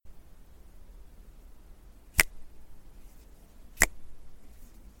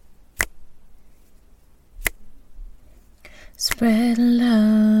Spread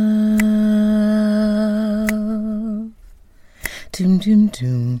love. Doom, doom,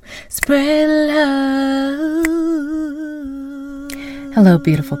 doom. Spread love. Hello,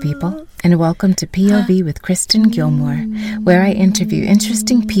 beautiful people, and welcome to POV with Kristen Gilmore, where I interview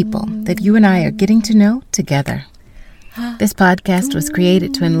interesting people that you and I are getting to know together. This podcast was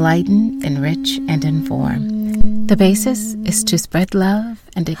created to enlighten, enrich, and inform. The basis is to spread love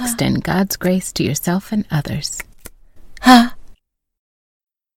and extend God's grace to yourself and others.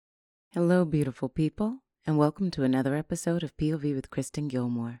 Hello, beautiful people, and welcome to another episode of POV with Kristen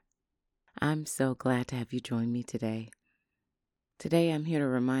Gilmore. I'm so glad to have you join me today. Today, I'm here to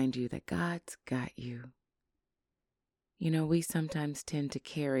remind you that God's got you. You know, we sometimes tend to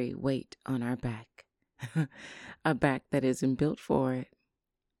carry weight on our back, a back that isn't built for it.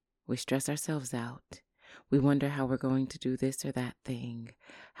 We stress ourselves out. We wonder how we're going to do this or that thing,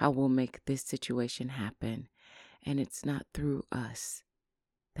 how we'll make this situation happen, and it's not through us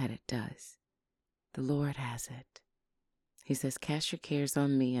that it does. The Lord has it. He says, cast your cares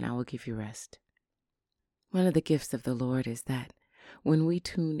on me and I will give you rest. One of the gifts of the Lord is that when we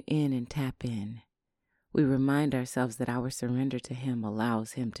tune in and tap in, we remind ourselves that our surrender to Him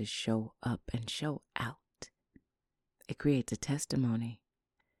allows Him to show up and show out. It creates a testimony.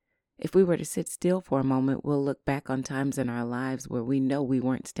 If we were to sit still for a moment, we'll look back on times in our lives where we know we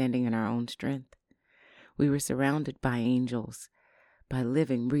weren't standing in our own strength. We were surrounded by angels, by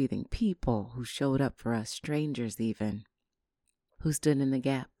living, breathing people who showed up for us, strangers even, who stood in the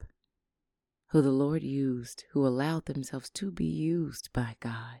gap, who the Lord used, who allowed themselves to be used by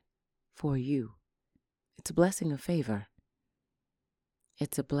God for you. It's a blessing of favor.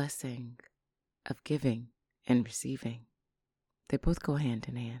 It's a blessing of giving and receiving. They both go hand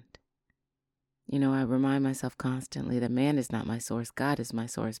in hand. You know, I remind myself constantly that man is not my source, God is my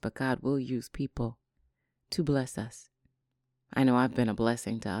source, but God will use people to bless us. I know I've been a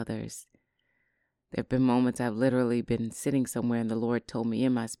blessing to others. There have been moments I've literally been sitting somewhere and the Lord told me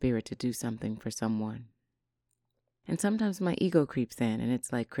in my spirit to do something for someone. And sometimes my ego creeps in and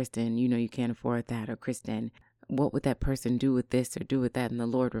it's like, Kristen, you know you can't afford that. Or Kristen, what would that person do with this or do with that? And the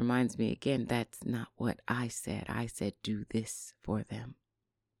Lord reminds me again, that's not what I said. I said, do this for them.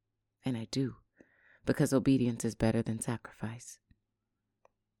 And I do, because obedience is better than sacrifice.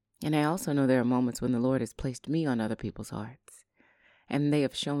 And I also know there are moments when the Lord has placed me on other people's hearts, and they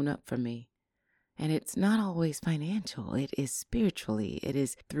have shown up for me. And it's not always financial. It is spiritually. It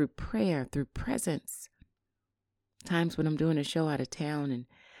is through prayer, through presence. Times when I'm doing a show out of town and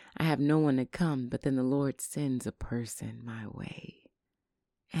I have no one to come, but then the Lord sends a person my way,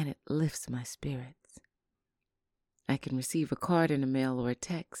 and it lifts my spirits. I can receive a card in the mail or a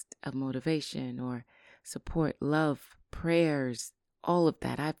text of motivation or support, love, prayers, all of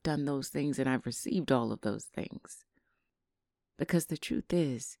that. I've done those things and I've received all of those things. Because the truth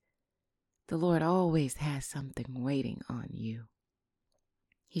is, the Lord always has something waiting on you.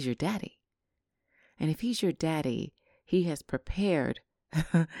 He's your daddy. And if He's your daddy, He has prepared,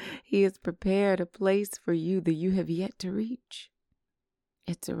 He has prepared a place for you that you have yet to reach.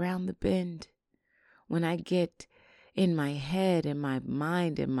 It's around the bend. When I get in my head, in my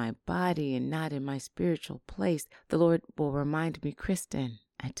mind, in my body, and not in my spiritual place, the Lord will remind me, Kristen,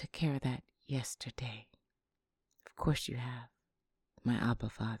 I took care of that yesterday. Of course you have, my Abba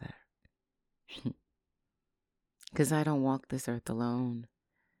Father. Because I don't walk this earth alone.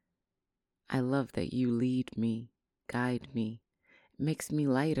 I love that you lead me, guide me. It makes me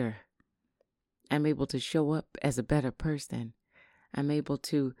lighter. I'm able to show up as a better person. I'm able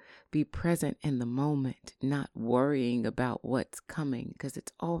to be present in the moment, not worrying about what's coming because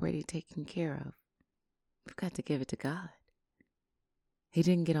it's already taken care of. We've got to give it to God. He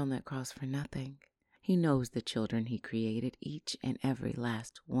didn't get on that cross for nothing. He knows the children He created. Each and every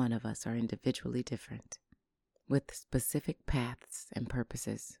last one of us are individually different, with specific paths and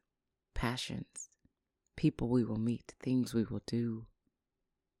purposes, passions, people we will meet, things we will do.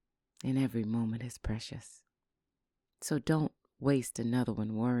 And every moment is precious. So don't waste another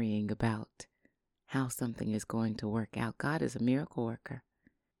one worrying about how something is going to work out. God is a miracle worker.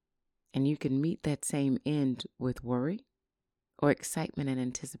 And you can meet that same end with worry or excitement and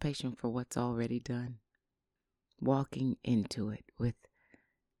anticipation for what's already done. Walking into it with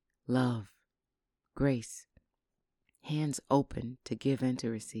love, grace, hands open to give and to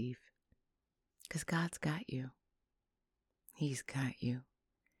receive. Because God's got you. He's got you.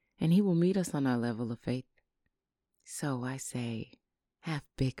 And He will meet us on our level of faith. So I say, have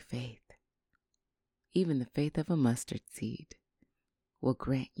big faith. Even the faith of a mustard seed will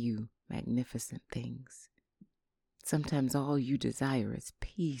grant you magnificent things. Sometimes all you desire is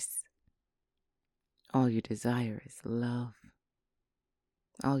peace. All you desire is love.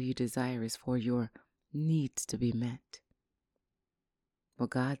 All you desire is for your needs to be met. Well,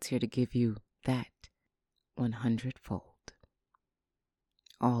 God's here to give you that 100-fold.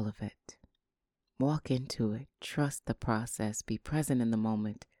 All of it. Walk into it. Trust the process. Be present in the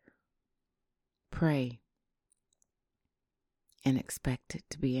moment. Pray and expect it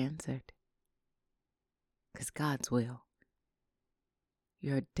to be answered. Because God's will,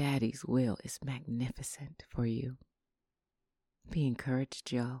 your daddy's will, is magnificent for you. Be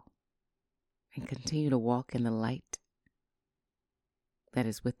encouraged, y'all, and continue to walk in the light that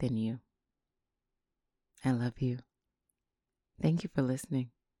is within you. I love you. Thank you for listening.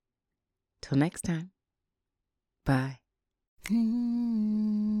 Till next time. Bye.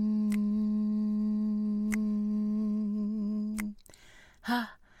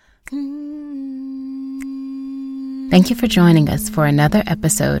 Thank you for joining us for another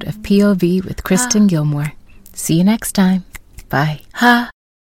episode of POV with Kristen Gilmore. See you next time. Bye.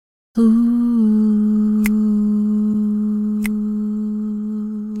 Ooh.